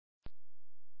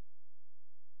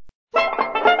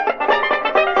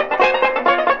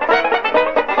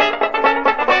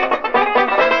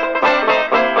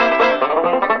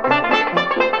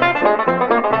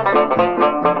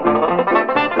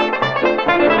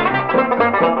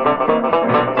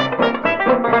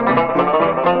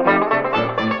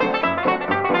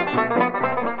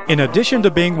In addition to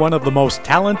being one of the most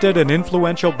talented and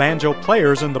influential banjo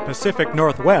players in the Pacific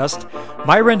Northwest,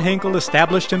 Myron Hinkle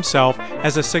established himself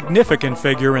as a significant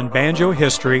figure in banjo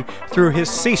history through his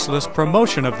ceaseless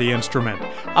promotion of the instrument,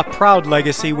 a proud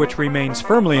legacy which remains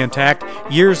firmly intact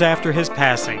years after his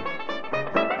passing.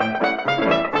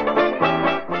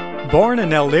 Born in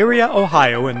Elyria,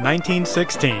 Ohio in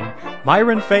 1916,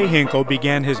 Myron Fay Hinkle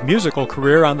began his musical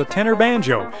career on the tenor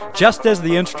banjo, just as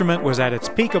the instrument was at its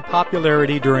peak of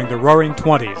popularity during the Roaring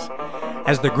 '20s.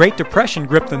 As the Great Depression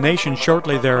gripped the nation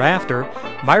shortly thereafter,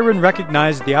 Myron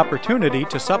recognized the opportunity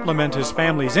to supplement his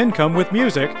family's income with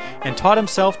music and taught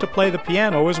himself to play the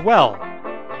piano as well.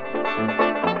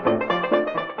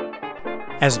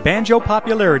 As banjo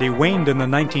popularity waned in the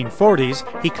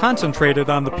 1940s, he concentrated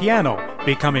on the piano,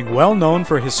 becoming well known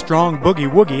for his strong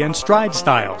boogie-woogie and stride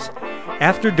styles.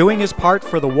 After doing his part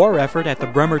for the war effort at the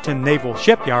Bremerton Naval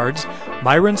Shipyards,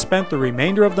 Myron spent the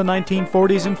remainder of the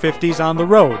 1940s and 50s on the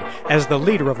road as the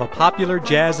leader of a popular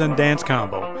jazz and dance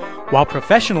combo. While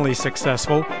professionally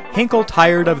successful, Hinkle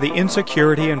tired of the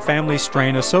insecurity and family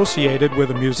strain associated with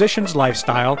a musician's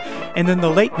lifestyle, and in the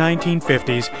late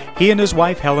 1950s, he and his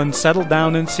wife Helen settled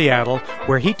down in Seattle,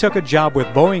 where he took a job with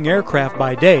Boeing Aircraft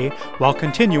by day while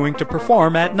continuing to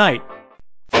perform at night.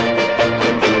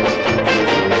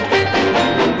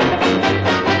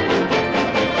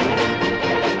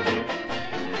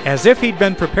 As if he'd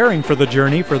been preparing for the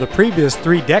journey for the previous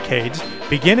 3 decades,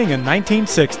 beginning in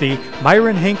 1960,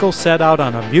 Myron Hinkle set out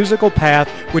on a musical path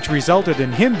which resulted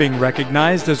in him being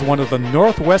recognized as one of the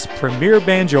Northwest's premier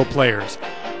banjo players.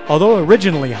 Although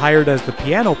originally hired as the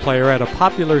piano player at a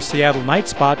popular Seattle night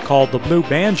spot called the Blue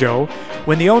Banjo,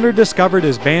 when the owner discovered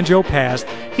his banjo past,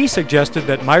 he suggested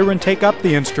that Myron take up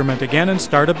the instrument again and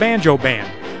start a banjo band.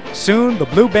 Soon, the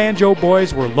Blue Banjo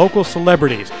Boys were local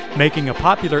celebrities, making a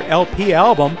popular LP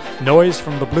album, Noise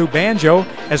from the Blue Banjo,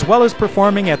 as well as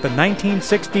performing at the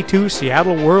 1962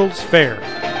 Seattle World's Fair.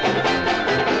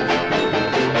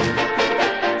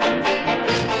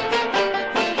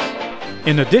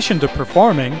 In addition to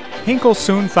performing, Hinkle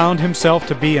soon found himself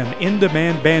to be an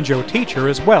in-demand banjo teacher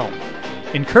as well.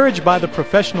 Encouraged by the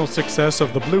professional success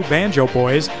of the Blue Banjo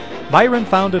Boys, Myron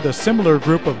founded a similar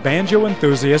group of banjo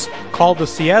enthusiasts called the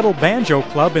Seattle Banjo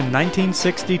Club in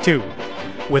 1962.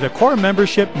 With a core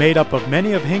membership made up of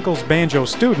many of Hinkle's banjo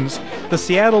students, the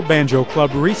Seattle Banjo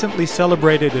Club recently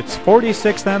celebrated its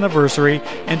 46th anniversary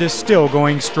and is still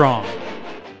going strong.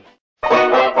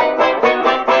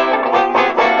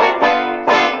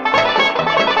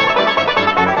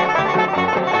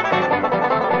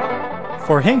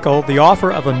 For Hinkle, the offer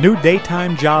of a new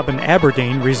daytime job in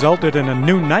Aberdeen resulted in a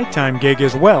new nighttime gig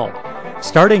as well.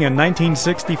 Starting in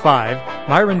 1965,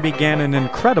 Myron began an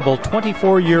incredible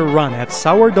 24-year run at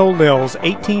Sourdough Lil's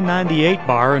 1898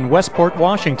 bar in Westport,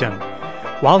 Washington.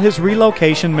 While his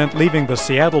relocation meant leaving the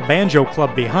Seattle Banjo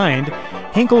Club behind,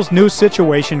 Hinkle's new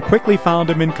situation quickly found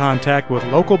him in contact with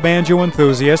local banjo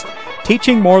enthusiasts,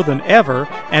 teaching more than ever,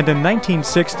 and in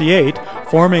 1968,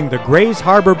 forming the Grays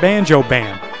Harbor Banjo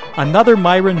Band, another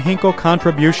Myron Hinkle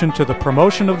contribution to the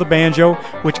promotion of the banjo,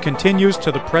 which continues to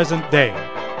the present day.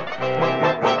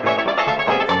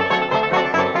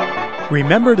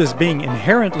 Remembered as being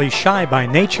inherently shy by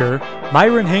nature,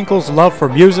 Myron Hinkle's love for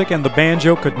music and the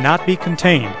banjo could not be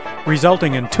contained,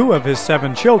 resulting in 2 of his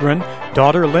 7 children,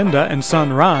 daughter Linda and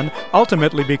son Ron,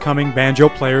 ultimately becoming banjo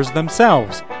players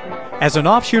themselves. As an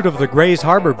offshoot of the Grays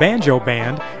Harbor Banjo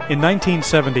Band, in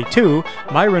 1972,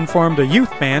 Myron formed a youth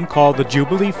band called the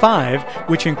Jubilee 5,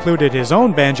 which included his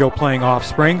own banjo-playing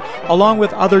offspring, along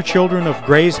with other children of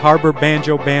Grays Harbor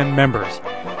Banjo Band members.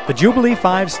 The Jubilee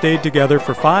 5 stayed together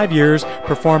for 5 years,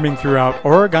 performing throughout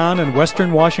Oregon and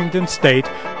Western Washington State,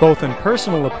 both in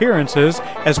personal appearances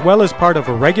as well as part of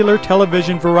a regular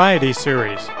television variety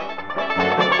series.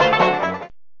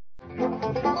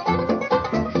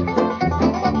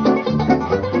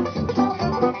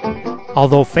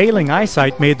 Although failing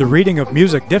eyesight made the reading of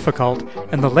music difficult,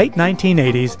 in the late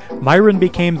 1980s, Myron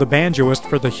became the banjoist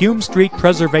for the Hume Street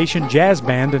Preservation Jazz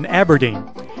Band in Aberdeen.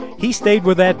 He stayed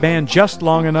with that band just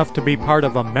long enough to be part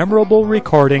of a memorable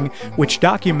recording which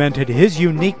documented his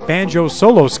unique banjo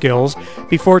solo skills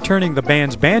before turning the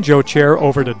band's banjo chair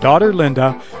over to daughter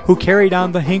Linda, who carried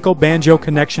on the Hinkle banjo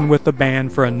connection with the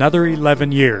band for another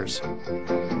 11 years.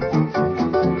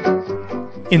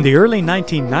 In the early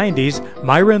 1990s,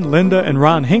 Myron, Linda, and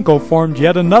Ron Hinkle formed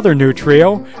yet another new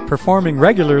trio, performing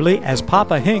regularly as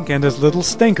Papa Hink and his Little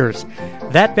Stinkers.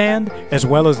 That band, as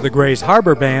well as the Grays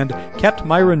Harbor Band, kept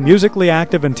Myron musically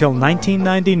active until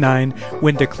 1999,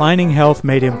 when declining health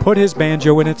made him put his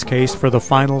banjo in its case for the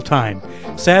final time.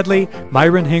 Sadly,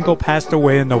 Myron Hinkle passed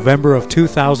away in November of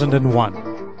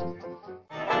 2001.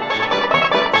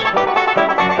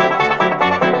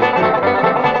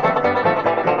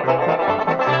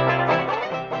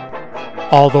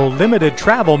 Although limited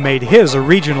travel made his a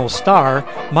regional star,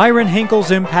 Myron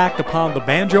Hinkle's impact upon the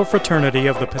banjo fraternity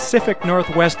of the Pacific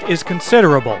Northwest is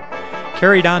considerable,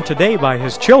 carried on today by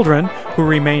his children, who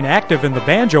remain active in the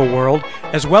banjo world,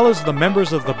 as well as the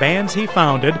members of the bands he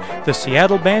founded, the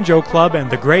Seattle Banjo Club and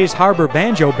the Grays Harbor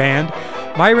Banjo Band.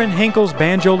 Myron Hinkle's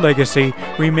banjo legacy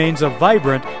remains a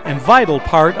vibrant and vital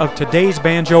part of today's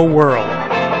banjo world.